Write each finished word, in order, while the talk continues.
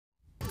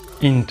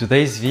In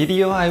today's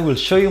video, I will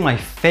show you my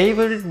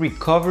favorite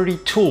recovery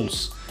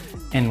tools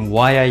and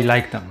why I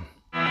like them.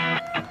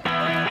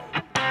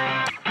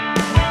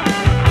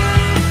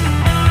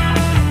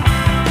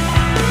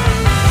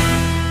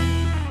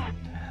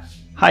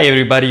 Hi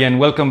everybody and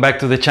welcome back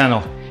to the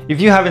channel. If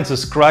you haven't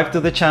subscribed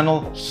to the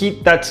channel,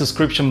 hit that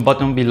subscription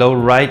button below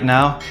right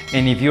now.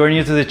 And if you are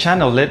new to the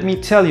channel, let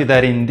me tell you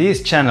that in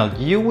this channel,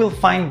 you will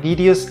find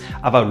videos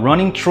about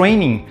running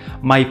training,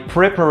 my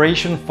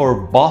preparation for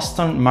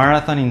Boston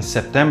Marathon in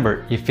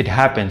September, if it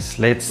happens.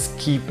 Let's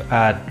keep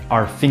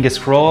our fingers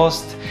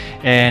crossed.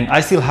 And I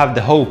still have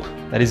the hope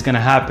that it's gonna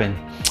happen.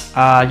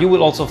 You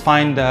will also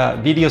find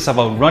videos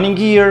about running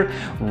gear,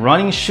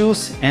 running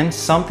shoes, and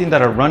something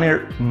that a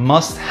runner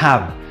must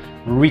have,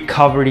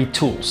 recovery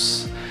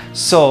tools.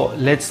 So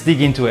let's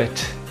dig into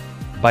it.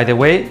 By the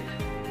way,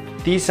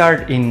 these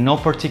are in no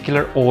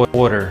particular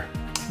order.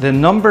 The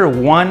number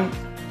one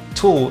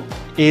tool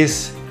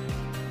is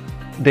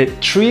the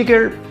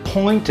trigger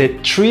point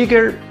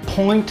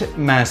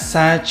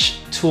massage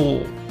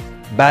tool,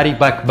 body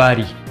back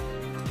body.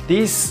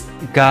 This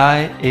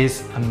guy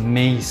is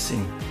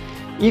amazing.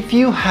 If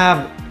you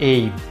have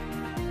a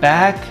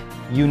back,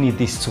 you need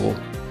this tool.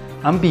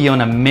 I'm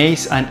beyond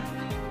amazed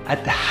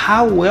at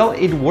how well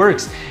it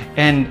works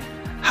and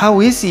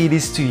how easy it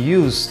is to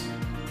use.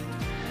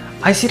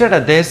 I sit at a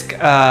desk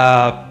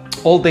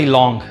all day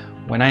long.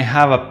 When I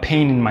have a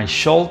pain in my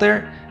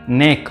shoulder,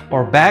 neck,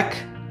 or back,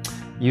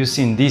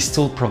 using this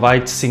tool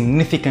provides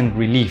significant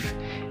relief.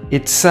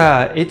 It's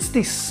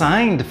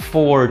designed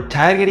for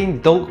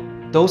targeting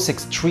those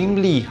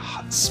extremely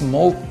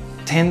small,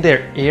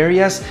 tender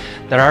areas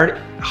that are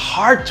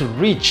hard to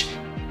reach.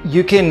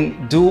 You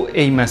can do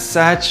a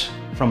massage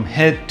from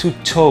head to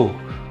toe.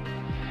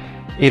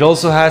 It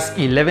also has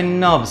 11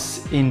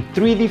 knobs in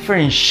 3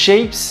 different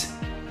shapes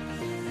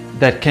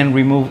that can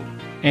remove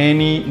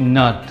any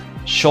nut,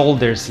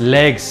 shoulders,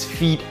 legs,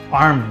 feet,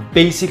 arm,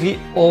 basically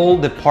all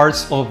the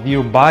parts of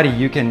your body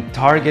you can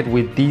target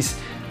with this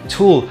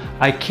tool.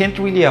 I can't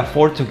really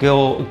afford to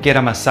go get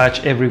a massage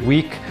every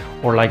week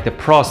or like the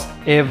pros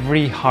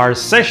every hard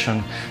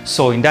session.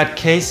 So in that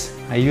case,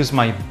 I use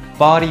my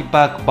body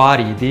back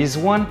body. This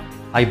one,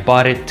 I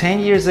bought it 10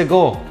 years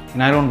ago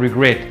and I don't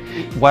regret.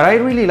 What I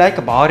really like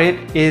about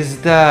it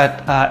is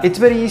that it's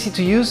very easy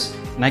to use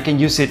and I can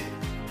use it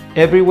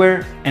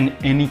everywhere and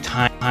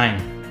anytime.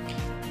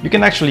 You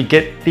can actually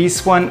get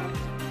this one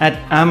at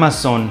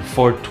Amazon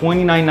for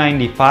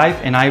 $29.95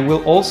 and I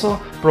will also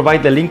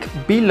provide the link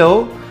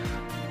below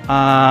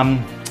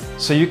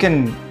so you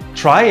can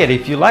try it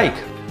if you like.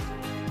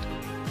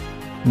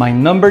 My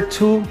number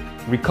 2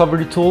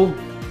 recovery tool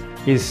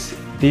is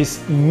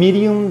this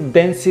medium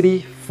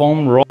density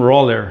foam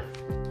roller.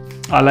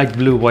 I like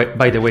blue,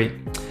 by the way.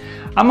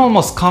 I'm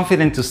almost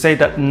confident to say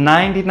that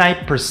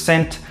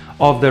 99%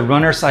 of the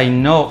runners I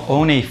know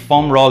own a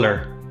foam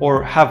roller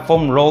or have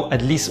foam roll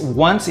at least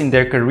once in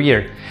their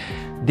career.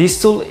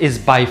 This tool is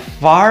by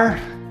far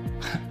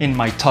in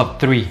my top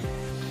 3.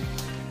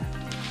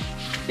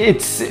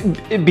 It's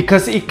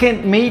because it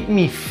can make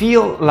me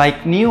feel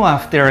like new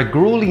after a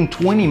grueling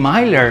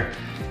 20-miler.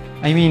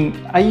 I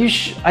mean, I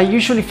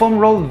usually foam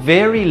roll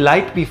very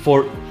light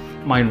before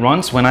my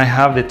runs when I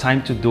have the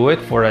time to do it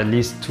for at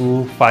least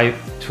 2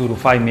 to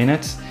 5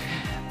 minutes,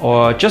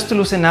 or just to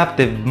loosen up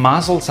the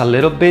muscles a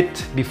little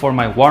bit before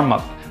my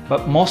warm-up.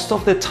 But most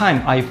of the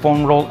time I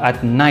foam roll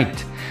at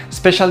night,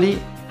 especially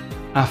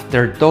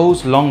after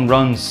those long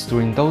runs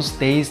during those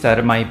days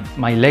that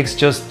my legs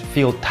just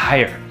feel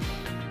tired.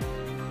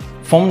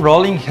 Foam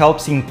rolling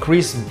helps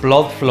increase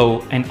blood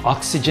flow and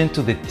oxygen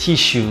to the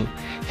tissue,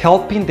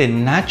 helping the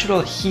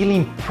natural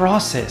healing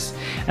process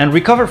and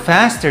recover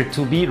faster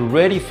to be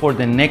ready for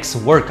the next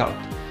workout.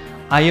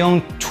 I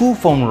own 2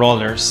 foam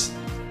rollers.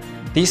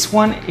 This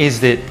one is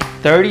the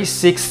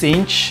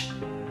 36-inch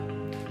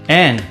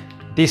and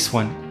this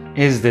one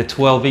is the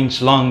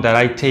 12-inch long that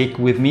I take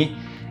with me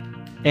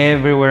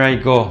everywhere I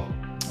go,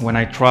 when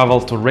I travel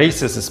to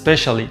races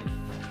especially.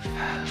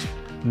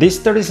 This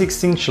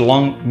 36-inch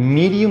long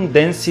medium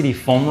density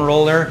foam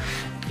roller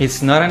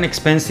is not an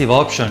expensive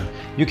option.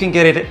 You can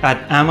get it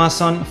at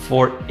Amazon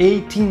for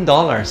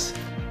 $18.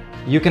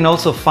 You can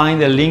also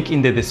find the link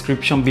in the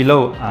description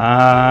below.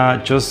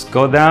 Just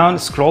go down,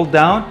 scroll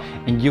down,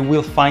 and you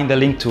will find the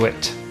link to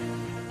it.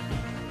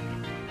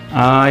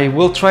 I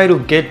will try to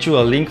get you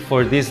a link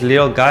for this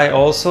little guy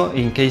also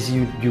in case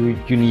you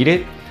need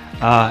it.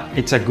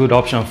 It's a good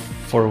option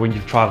for when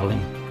you're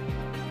traveling.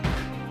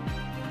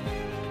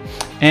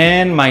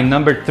 And my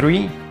number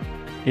 3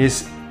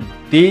 is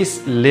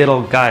this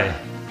little guy,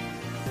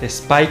 the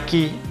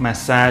Spiky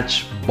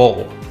Massage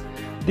Ball.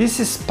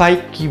 This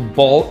spiky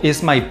ball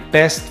is my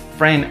best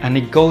friend and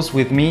it goes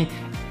with me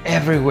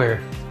everywhere.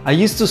 I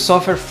used to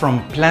suffer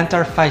from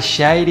plantar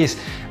fasciitis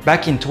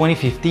back in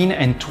 2015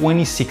 and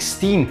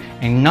 2016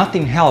 and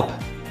nothing helped,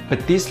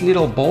 but this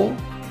little ball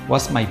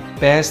was my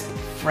best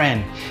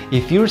friend.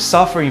 If you're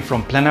suffering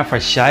from plantar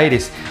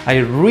fasciitis, I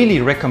really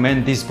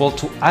recommend this ball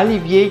to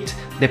alleviate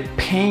the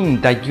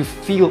pain that you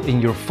feel in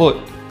your foot.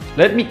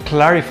 Let me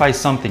clarify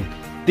something.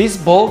 This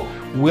ball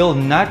will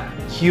not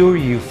cure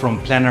you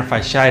from plantar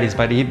fasciitis,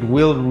 but it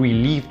will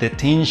relieve the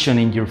tension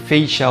in your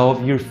fascia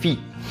of your feet.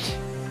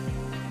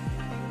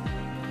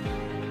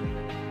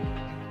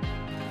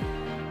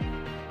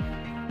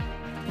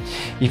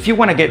 If you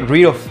want to get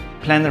rid of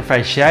plantar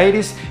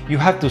fasciitis, you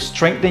have to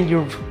strengthen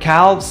your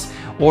calves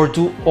or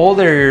do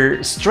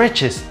other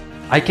stretches.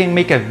 I can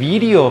make a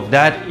video of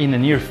that in the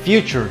near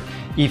future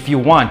if you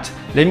want.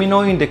 Let me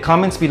know in the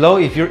comments below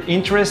if you're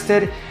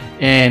interested,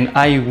 and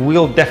I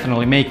will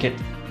definitely make it.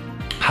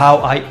 How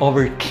I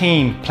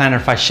overcame plantar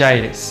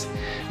fasciitis.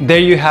 There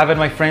you have it,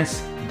 my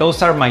friends.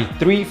 Those are my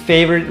 3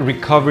 favorite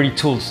recovery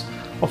tools.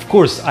 Of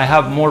course, I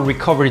have more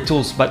recovery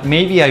tools, but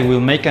maybe I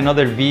will make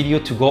another video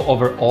to go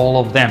over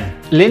all of them.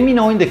 Let me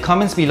know in the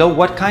comments below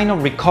what kind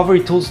of recovery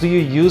tools do you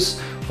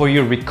use for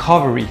your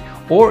recovery,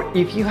 or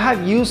if you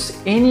have used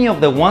any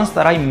of the ones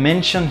that I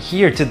mentioned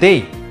here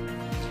today.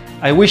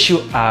 I wish you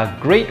a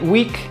great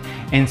week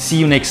and see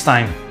you next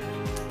time.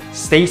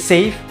 Stay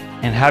safe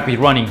and happy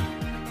running.